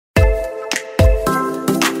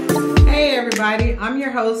everybody. I'm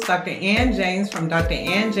your host, Dr. Ann James from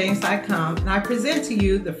drannjames.com, and I present to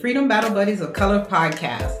you the Freedom Battle Buddies of Color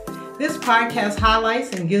podcast. This podcast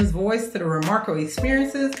highlights and gives voice to the remarkable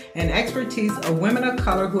experiences and expertise of women of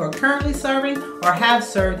color who are currently serving or have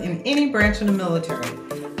served in any branch of the military.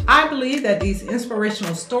 I believe that these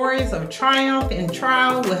inspirational stories of triumph and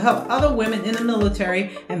trial will help other women in the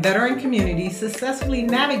military and veteran communities successfully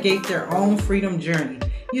navigate their own freedom journey.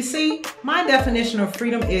 You see, my definition of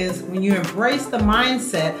freedom is when you embrace the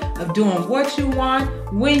mindset of doing what you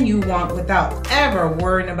want, when you want, without ever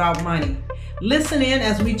worrying about money. Listen in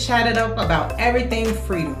as we chat it up about everything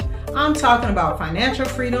freedom. I'm talking about financial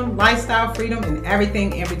freedom, lifestyle freedom, and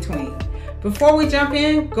everything in between. Before we jump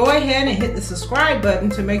in, go ahead and hit the subscribe button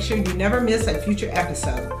to make sure you never miss a future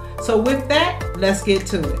episode. So with that, let's get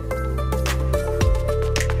to it.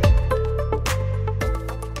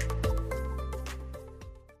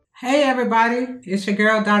 Hey everybody, it's your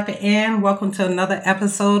girl Dr. Ann. Welcome to another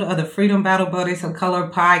episode of the Freedom Battle Buddies of Color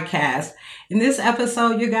podcast. In this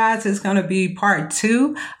episode, you guys, it's going to be part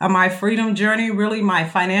 2 of my freedom journey, really my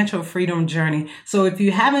financial freedom journey. So if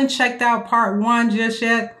you haven't checked out part 1 just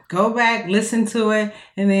yet, go back, listen to it,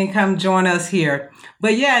 and then come join us here.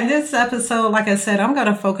 But yeah, in this episode, like I said, I'm going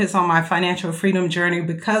to focus on my financial freedom journey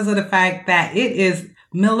because of the fact that it is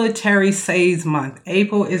Military Saves Month.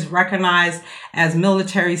 April is recognized as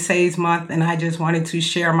Military Saves Month, and I just wanted to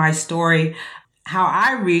share my story, how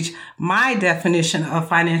I reach my definition of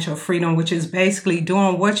financial freedom, which is basically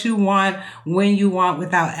doing what you want, when you want,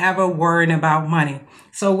 without ever worrying about money.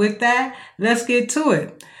 So with that, let's get to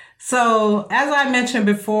it. So as I mentioned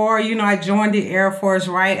before, I joined the Air Force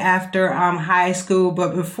right after high school.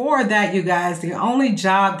 But before that, you guys, the only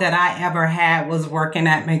job that I ever had was working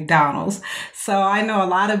at McDonald's. So I know a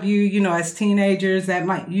lot of you, as teenagers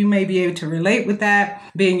you may be able to relate with that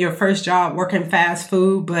being your first job working fast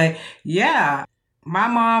food. But yeah, my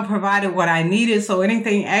mom provided what I needed. So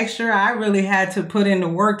anything extra, I really had to put in the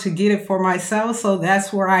work to get it for myself. So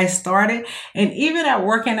that's where I started. And even at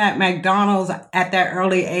working at McDonald's at that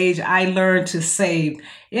early age, I learned to save.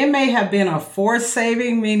 It may have been a forced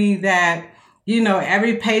saving, meaning that,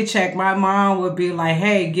 every paycheck, my mom would be like,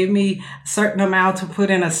 hey, give me a certain amount to put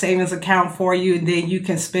in a savings account for you, and then you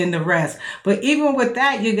can spend the rest. But even with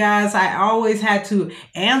that, you guys, I always had to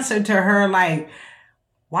answer to her like,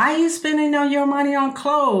 why are you spending all your money on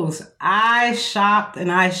clothes? I shopped and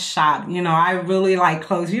I shopped. I really like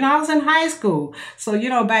clothes. I was in high school. So,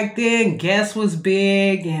 back then Guess was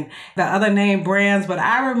big and the other name brands. But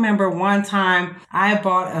I remember one time I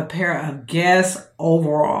bought a pair of Guess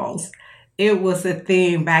overalls. It was a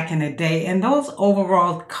thing back in the day. And those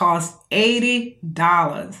overalls cost $80.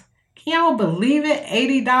 Can y'all believe it?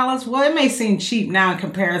 $80? Well, it may seem cheap now in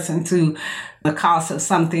comparison to the cost of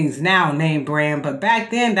some things now, name brand, but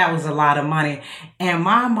back then that was a lot of money. And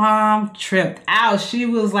my mom tripped out. She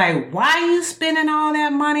was like, why are you spending all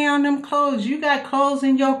that money on them clothes? You got clothes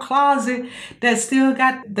in your closet that still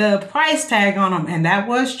got the price tag on them. And that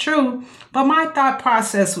was true. But my thought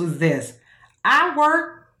process was this. I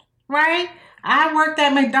work, right? I worked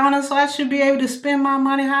at McDonald's, so I should be able to spend my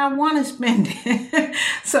money how I want to spend it.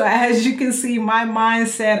 So as you can see, my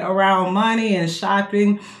mindset around money and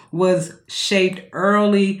shopping was shaped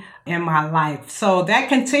early in my life. So that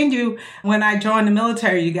continued when I joined the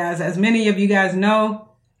military, you guys. As many of you guys know,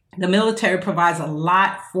 the military provides a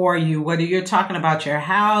lot for you, whether you're talking about your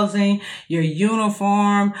housing, your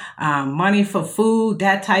uniform, money for food,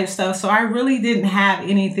 that type stuff. So I really didn't have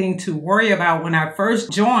anything to worry about when I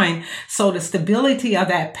first joined. So the stability of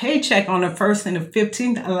that paycheck on the 1st and the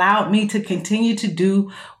 15th allowed me to continue to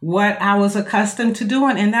do what I was accustomed to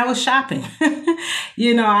doing, and that was shopping.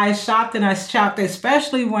 I shopped and I shopped,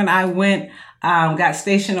 especially when I got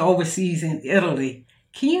stationed overseas in Italy.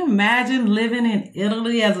 Can you imagine living in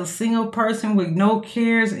Italy as a single person with no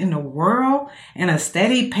cares in the world and a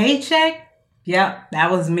steady paycheck? Yep,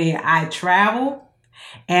 that was me. I traveled,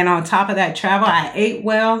 and on top of that travel, I ate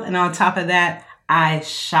well, and on top of that, I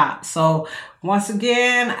shopped. So once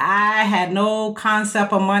again, I had no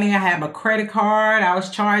concept of money. I had my credit card. I was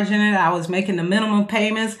charging it. I was making the minimum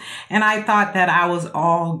payments, and I thought that I was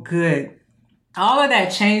all good. All of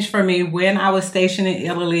that changed for me when I was stationed in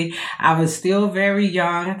Italy. I was still very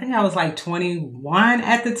young. I think I was like 21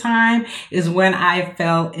 at the time is when I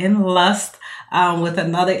fell in lust with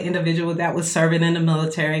another individual that was serving in the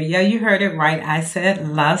military. Yeah, you heard it right. I said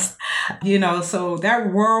lust. So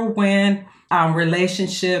that whirlwind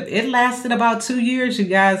relationship, it lasted about 2 years, you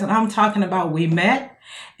guys. And I'm talking about we met,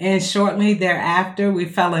 and shortly thereafter we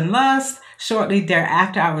fell in lust. Shortly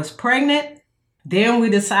thereafter I was pregnant. Then we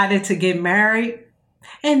decided to get married,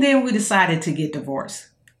 and then we decided to get divorced.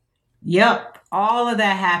 Yep. All of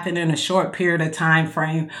that happened in a short period of time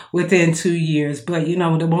frame within 2 years. But,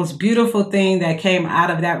 the most beautiful thing that came out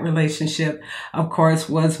of that relationship, of course,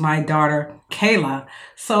 was my daughter, Kayla.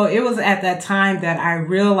 So it was at that time that I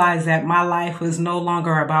realized that my life was no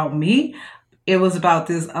longer about me. It was about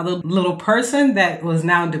this other little person that was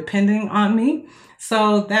now depending on me.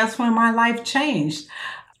 So that's when my life changed.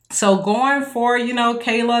 So going forward,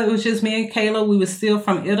 Kayla, it was just me and Kayla. We were still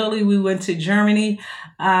from Italy. We went to Germany.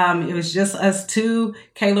 It was just us two.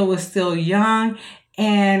 Kayla was still young.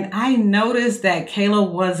 And I noticed that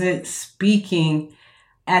Kayla wasn't speaking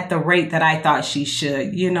at the rate that I thought she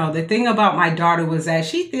should. The thing about my daughter was that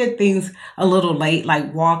she did things a little late,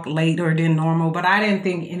 like walk later than normal, but I didn't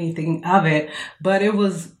think anything of it. But it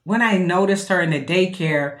was when I noticed her in the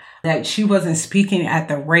daycare that she wasn't speaking at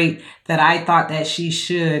the rate that I thought that she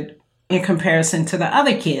should in comparison to the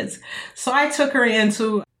other kids. So I took her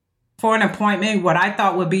into for an appointment, what I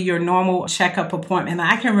thought would be your normal checkup appointment.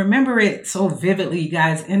 I can remember it so vividly, you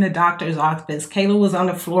guys, in the doctor's office. Kayla was on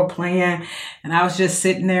the floor playing, and I was just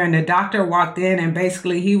sitting there, and the doctor walked in, and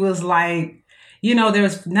basically he was like,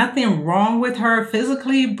 there's nothing wrong with her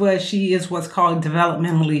physically, but she is what's called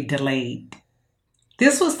developmentally delayed.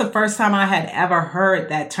 This was the first time I had ever heard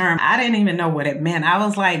that term. I didn't even know what it meant. I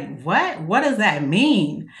was like, what? What does that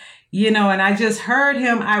mean? And I just heard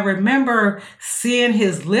him. I remember seeing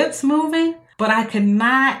his lips moving, but I could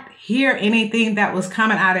not hear anything that was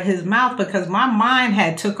coming out of his mouth because my mind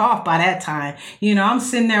had took off by that time. I'm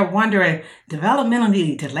sitting there wondering,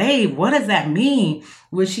 developmentally delayed, what does that mean?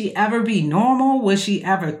 Would she ever be normal? Would she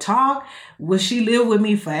ever talk? Would she live with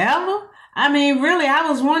me forever? I mean, really, I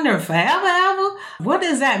was wondering, forever, ever? What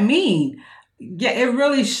does that mean? Yeah, it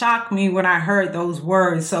really shocked me when I heard those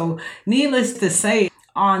words. So needless to say,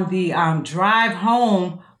 on the drive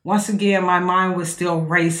home, once again, my mind was still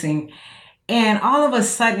racing. And all of a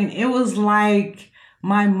sudden, it was like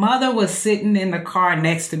my mother was sitting in the car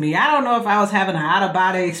next to me. I don't know if I was having an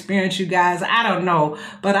out-of-body experience, you guys. I don't know.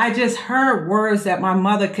 But I just heard words that my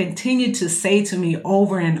mother continued to say to me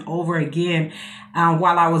over and over again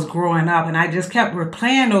while I was growing up. And I just kept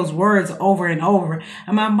replaying those words over and over.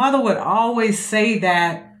 And my mother would always say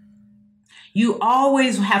that you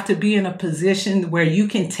always have to be in a position where you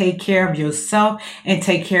can take care of yourself and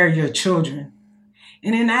take care of your children.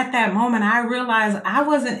 And then at that moment, I realized I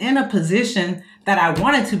wasn't in a position that I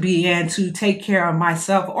wanted to be in to take care of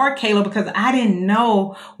myself or Kayla because I didn't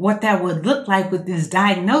know what that would look like with this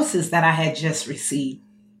diagnosis that I had just received.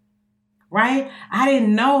 Right? I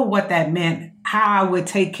didn't know what that meant, how I would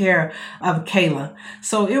take care of Kayla.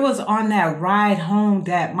 So it was on that ride home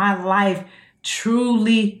that my life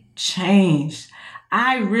truly changed.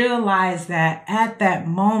 I realized that at that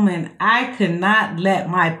moment, I could not let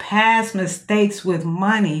my past mistakes with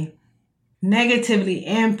money negatively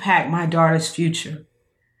impact my daughter's future.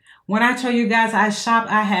 When I tell you guys I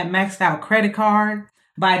shopped, I had maxed out credit card.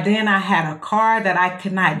 By then I had a car that I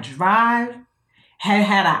could not drive,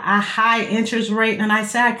 had a high interest rate, and I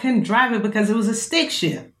said I couldn't drive it because it was a stick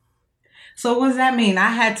shift. So what does that mean? I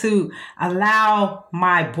had to allow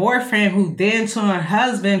my boyfriend, who then turned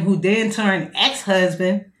husband, who then turned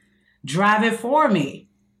ex-husband, drive it for me.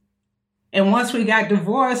 And once we got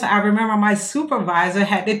divorced, I remember my supervisor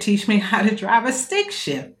had to teach me how to drive a stick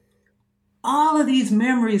shift. All of these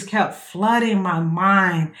memories kept flooding my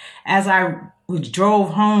mind as I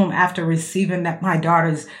drove home after receiving my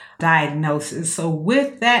daughter's diagnosis. So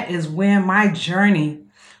with that is when my journey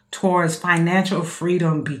towards financial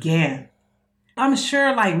freedom began. I'm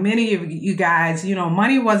sure like many of you guys,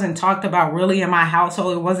 money wasn't talked about really in my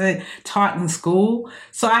household. It wasn't taught in school.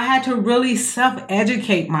 So I had to really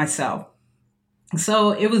self-educate myself.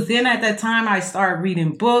 So it was then at that time I started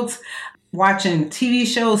reading books, watching TV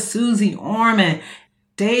shows, Susie Orman,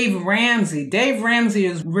 Dave Ramsey. Dave Ramsey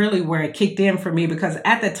is really where it kicked in for me because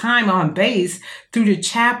at the time on base through the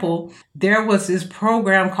chapel, there was this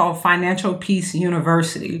program called Financial Peace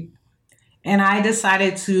University. And I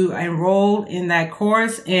decided to enroll in that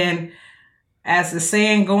course. And as the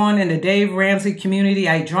saying going in the Dave Ramsey community,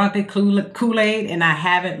 I drank the Kool-Aid and I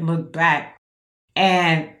haven't looked back.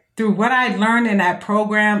 And through what I learned in that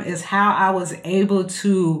program is how I was able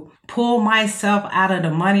to pull myself out of the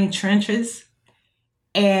money trenches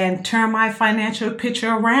and turn my financial picture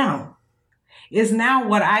around. It's now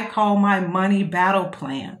what I call my money battle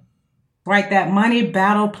plan. Right, that money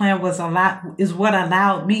battle plan is what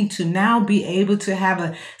allowed me to now be able to have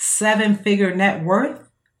a 7-figure net worth.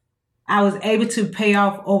 I was able to pay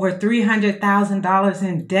off over $300,000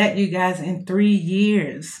 in debt, you guys, in 3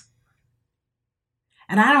 years.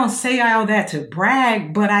 And I don't say all that to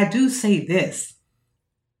brag, but I do say this.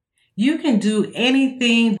 You can do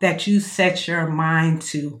anything that you set your mind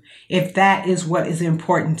to if that is what is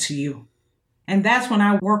important to you. And that's when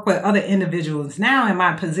I work with other individuals now in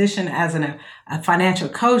my position as a financial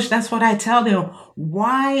coach. That's what I tell them.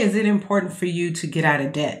 Why is it important for you to get out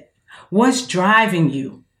of debt? What's driving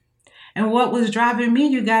you? And what was driving me,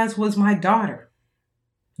 you guys, was my daughter.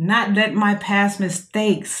 Not letting my past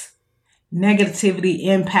mistakes negatively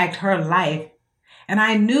impact her life. And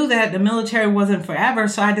I knew that the military wasn't forever,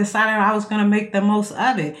 so I decided I was going to make the most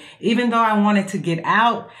of it. Even though I wanted to get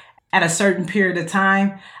out at a certain period of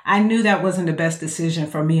time, I knew that wasn't the best decision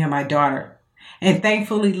for me and my daughter. And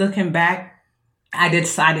thankfully, looking back, I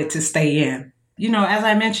decided to stay in. You know, as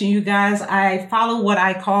I mentioned, you guys, I follow what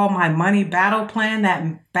I call my money battle plan.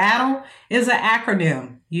 That battle is an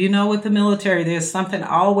acronym. You know, with the military, there's something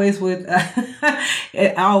always with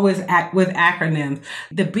acronyms.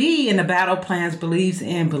 The B in the battle plans believes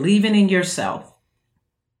in believing in yourself.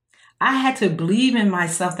 I had to believe in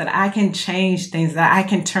myself that I can change things, that I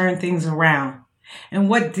can turn things around. And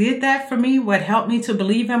what did that for me, what helped me to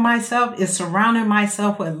believe in myself, is surrounding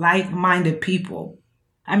myself with like-minded people.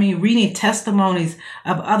 I mean, reading testimonies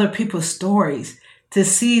of other people's stories to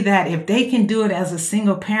see that if they can do it as a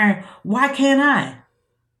single parent, why can't I?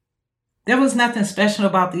 There was nothing special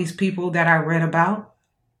about these people that I read about.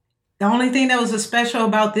 The only thing that was special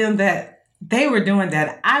about them that they were doing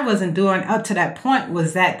that I wasn't doing up to that point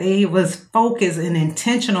was that they was focused and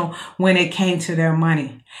intentional when it came to their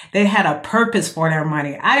money. They had a purpose for their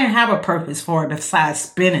money. I didn't have a purpose for it besides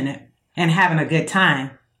spending it and having a good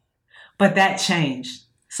time. But that changed.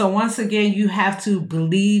 So once again, you have to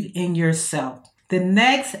believe in yourself. The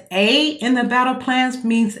next A in the battle plans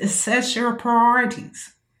means assess your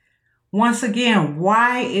priorities. Once again,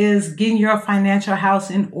 why is getting your financial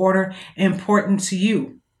house in order important to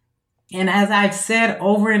you? And as I've said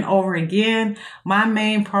over and over again, my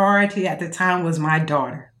main priority at the time was my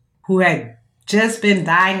daughter, who had just been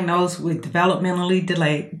diagnosed as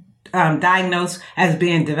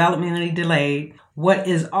being developmentally delayed, what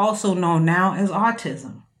is also known now as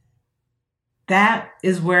autism. That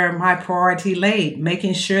is where my priority laid,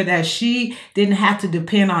 making sure that she didn't have to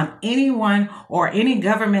depend on anyone or any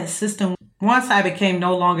government system once I became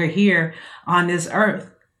no longer here on this earth,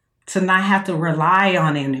 to not have to rely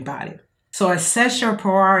on anybody. So assess your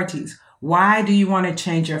priorities. Why do you want to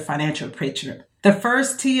change your financial picture? The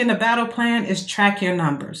first T in the battle plan is track your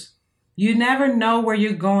numbers. You never know where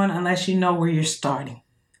you're going unless you know where you're starting.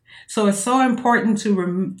 So it's so important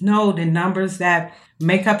to know the numbers that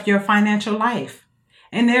make up your financial life.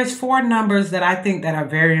 And there's 4 numbers that I think that are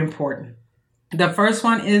very important. The first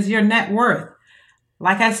one is your net worth.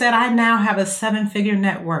 Like I said, I now have a 7-figure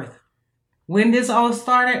net worth. When this all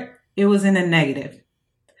started, it was in a negative.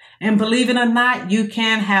 And believe it or not, you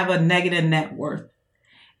can have a negative net worth.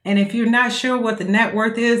 And if you're not sure what the net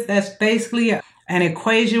worth is, that's basically an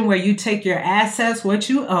equation where you take your assets, what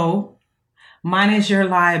you owe, minus your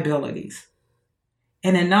liabilities.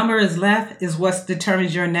 And the number is left is what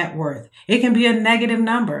determines your net worth. It can be a negative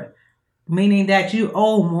number, meaning that you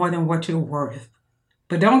owe more than what you're worth.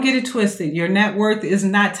 But don't get it twisted. Your net worth is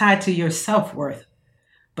not tied to your self-worth.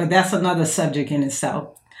 But that's another subject in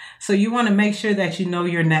itself. So you want to make sure that you know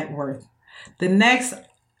your net worth. The next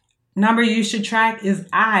number you should track is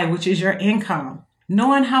I, which is your income.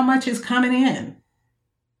 Knowing how much is coming in.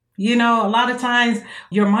 You know, a lot of times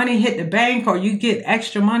your money hit the bank or you get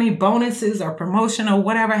extra money, bonuses or promotion or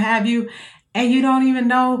whatever have you, and you don't even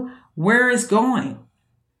know where it's going.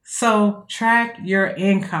 So track your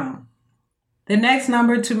income. The next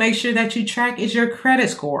number to make sure that you track is your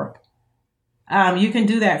credit score. You can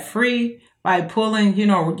do that free by pulling,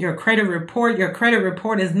 your credit report. Your credit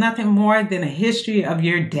report is nothing more than a history of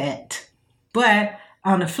your debt. But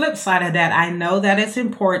on the flip side of that, I know that it's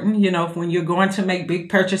important, when you're going to make big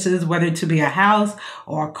purchases, whether to be a house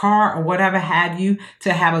or a car or whatever have you,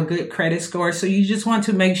 to have a good credit score. So you just want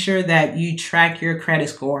to make sure that you track your credit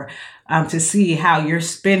score to see how your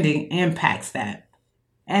spending impacts that.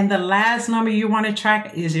 And the last number you want to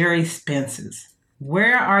track is your expenses.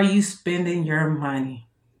 Where are you spending your money?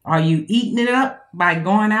 Are you eating it up by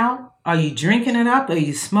going out? Are you drinking it up? Are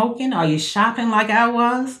you smoking? Are you shopping like I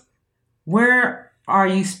was? Where are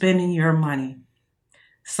you spending your money?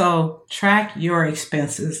 So track your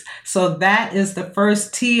expenses. So that is the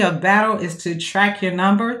first T of battle, is to track your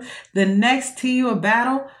number. The next T of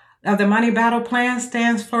battle of the money battle plan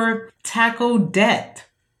stands for tackle debt.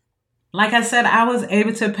 Like I said, I was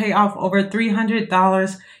able to pay off over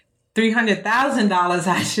 $300,000,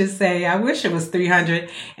 I should say. I wish it was 300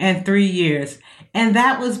 in 3 years. And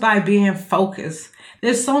that was by being focused.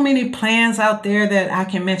 There's so many plans out there that I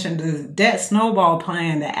can mention. The debt snowball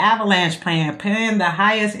plan, the avalanche plan, paying the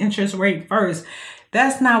highest interest rate first.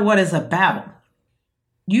 That's not what it's about.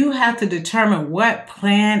 You have to determine what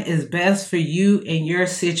plan is best for you and your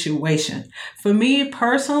situation. For me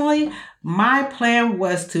personally, my plan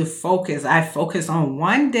was to focus. I focused on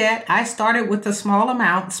one debt. I started with the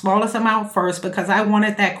smallest amount first, because I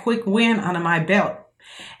wanted that quick win under my belt.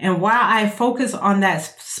 And while I focused on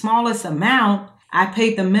that smallest amount, I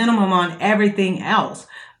paid the minimum on everything else.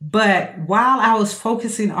 But while I was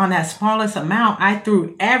focusing on that smallest amount, I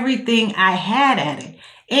threw everything I had at it,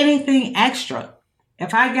 anything extra.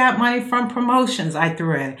 If I got money from promotions, I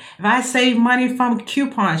threw at it. If I saved money from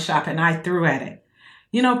coupon shopping, I threw at it.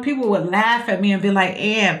 You know, people would laugh at me and be like,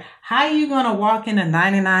 Ann, how are you going to walk in a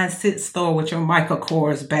 99-cent store with your Michael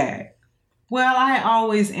Kors bag? Well, I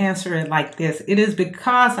always answer it like this. It is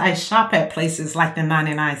because I shop at places like the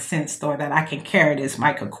 99-cent store that I can carry this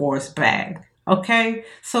Michael Kors bag. Okay?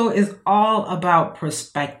 So it's all about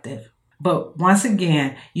perspective. But once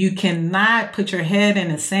again, you cannot put your head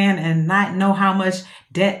in the sand and not know how much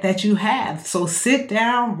debt that you have. So sit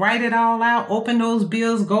down, write it all out, open those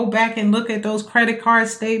bills, go back and look at those credit card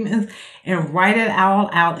statements and write it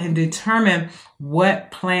all out and determine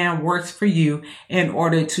what plan works for you in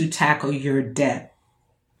order to tackle your debt.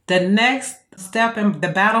 The next step in the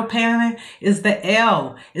battle planning is the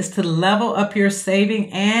L, is to level up your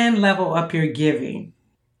saving and level up your giving.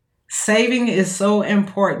 Saving is so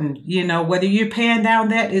important. You know, whether you're paying down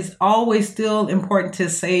debt, it's always still important to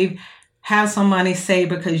save, have some money saved,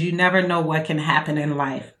 because you never know what can happen in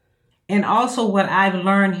life. And also what I've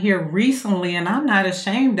learned here recently, and I'm not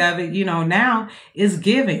ashamed of it, now, is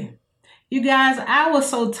giving. You guys, I was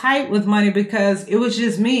so tight with money because it was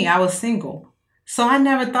just me. I was single. So I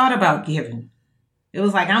never thought about giving. It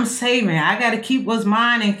was like, I'm saving. I got to keep what's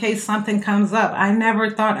mine in case something comes up. I never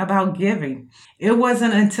thought about giving. It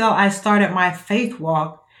wasn't until I started my faith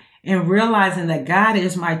walk and realizing that God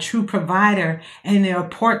is my true provider and the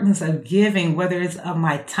importance of giving, whether it's of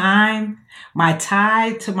my time, my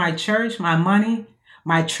tithe to my church, my money,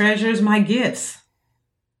 my treasures, my gifts.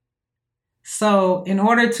 So in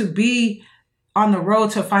order to be on the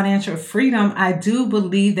road to financial freedom, I do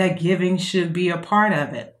believe that giving should be a part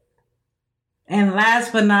of it. And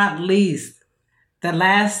last but not least, the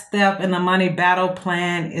last step in the money battle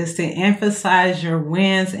plan is to emphasize your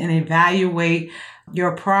wins and evaluate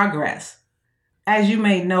your progress. As you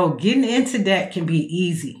may know, getting into debt can be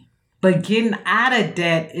easy, but getting out of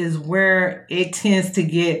debt is where it tends to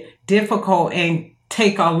get difficult and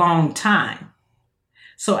take a long time.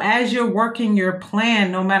 So as you're working your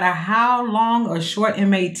plan, no matter how long or short it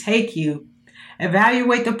may take you,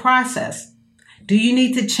 evaluate the process. Do you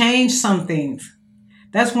need to change some things?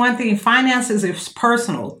 That's one thing. Finances is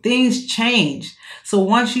personal. Things change. So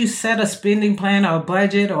once you set a spending plan or a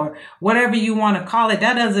budget or whatever you want to call it,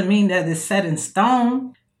 that doesn't mean that it's set in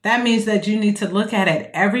stone. That means that you need to look at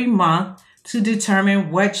it every month to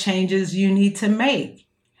determine what changes you need to make.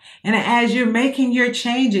 And as you're making your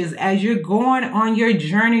changes, as you're going on your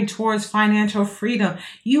journey towards financial freedom,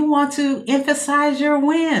 you want to emphasize your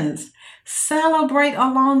wins. Celebrate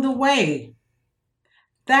along the way.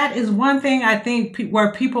 That is one thing I think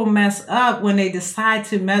where people mess up when they decide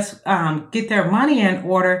to get their money in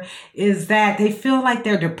order, is that they feel like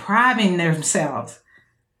they're depriving themselves.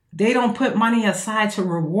 They don't put money aside to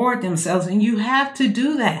reward themselves, and you have to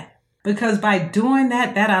do that, because by doing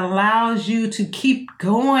that, that allows you to keep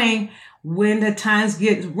going when the times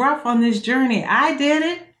get rough on this journey. I did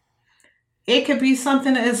it. It could be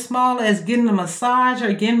something as small as getting a massage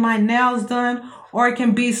or getting my nails done, or it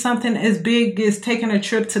can be something as big as taking a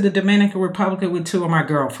trip to the Dominican Republic with 2 of my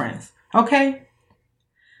girlfriends. Okay?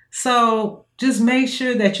 So just make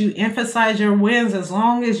sure that you emphasize your wins. As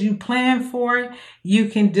long as you plan for it, you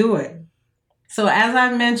can do it. So as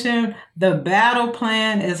I mentioned, the battle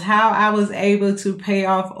plan is how I was able to pay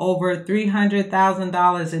off over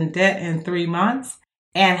 $300,000 in debt in 3 months,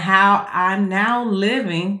 and how I'm now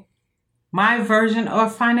living my version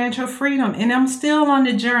of financial freedom. And I'm still on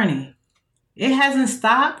the journey. It hasn't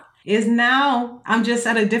stopped. It's now, I'm just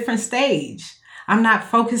at a different stage. I'm not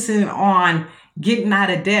focusing on getting out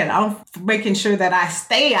of debt. I'm making sure that I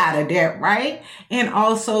stay out of debt, right? And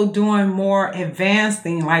also doing more advanced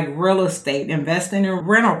things like real estate, investing in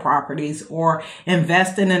rental properties, or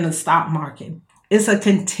investing in the stock market. It's a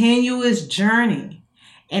continuous journey,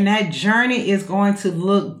 and that journey is going to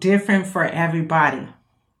look different for everybody.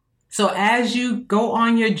 So as you go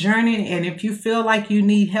on your journey, and if you feel like you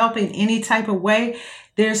need help in any type of way,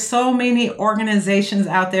 there's so many organizations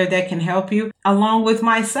out there that can help you, along with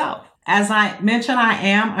myself. As I mentioned, I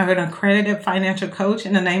am an accredited financial coach,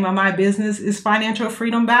 and the name of my business is Financial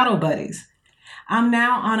Freedom Battle Buddies. I'm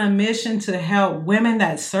now on a mission to help women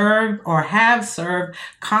that serve or have served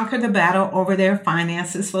conquer the battle over their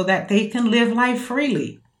finances so that they can live life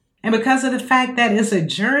freely. And because of the fact that it's a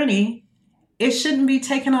journey, it shouldn't be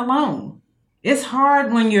taken alone. It's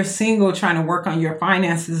hard when you're single trying to work on your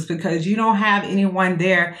finances because you don't have anyone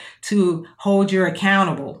there to hold you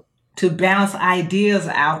accountable, to bounce ideas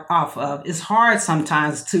off of. It's hard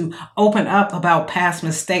sometimes to open up about past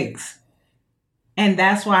mistakes. And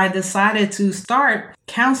that's why I decided to start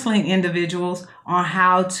counseling individuals on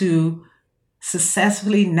how to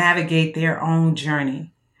successfully navigate their own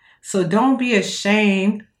journey. So don't be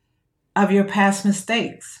ashamed of your past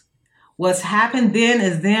mistakes. What's happened then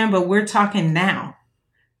is then, but we're talking now,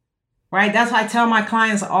 right? That's why I tell my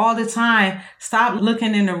clients all the time, stop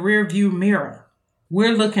looking in the rear view mirror.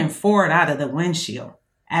 We're looking forward out of the windshield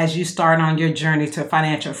as you start on your journey to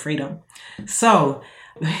financial freedom. So,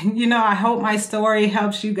 I hope my story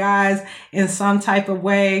helps you guys in some type of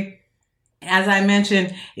way. As I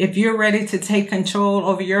mentioned, if you're ready to take control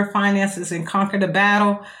over your finances and conquer the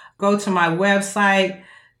battle, go to my website,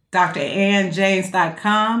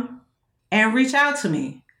 drannjames.com, and reach out to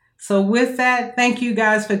me. So with that, thank you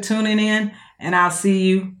guys for tuning in, and I'll see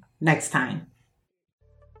you next time.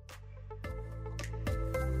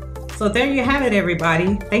 So there you have it,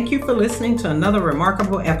 everybody. Thank you for listening to another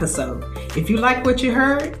remarkable episode. If you like what you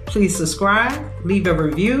heard, please subscribe, leave a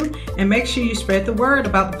review, and make sure you spread the word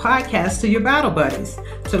about the podcast to your battle buddies.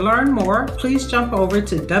 To learn more, please jump over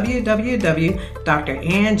to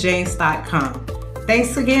www.drannjames.com.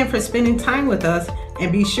 Thanks again for spending time with us,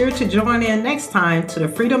 and be sure to join in next time to the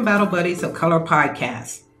Freedom Battle Buddies of Color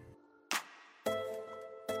podcast.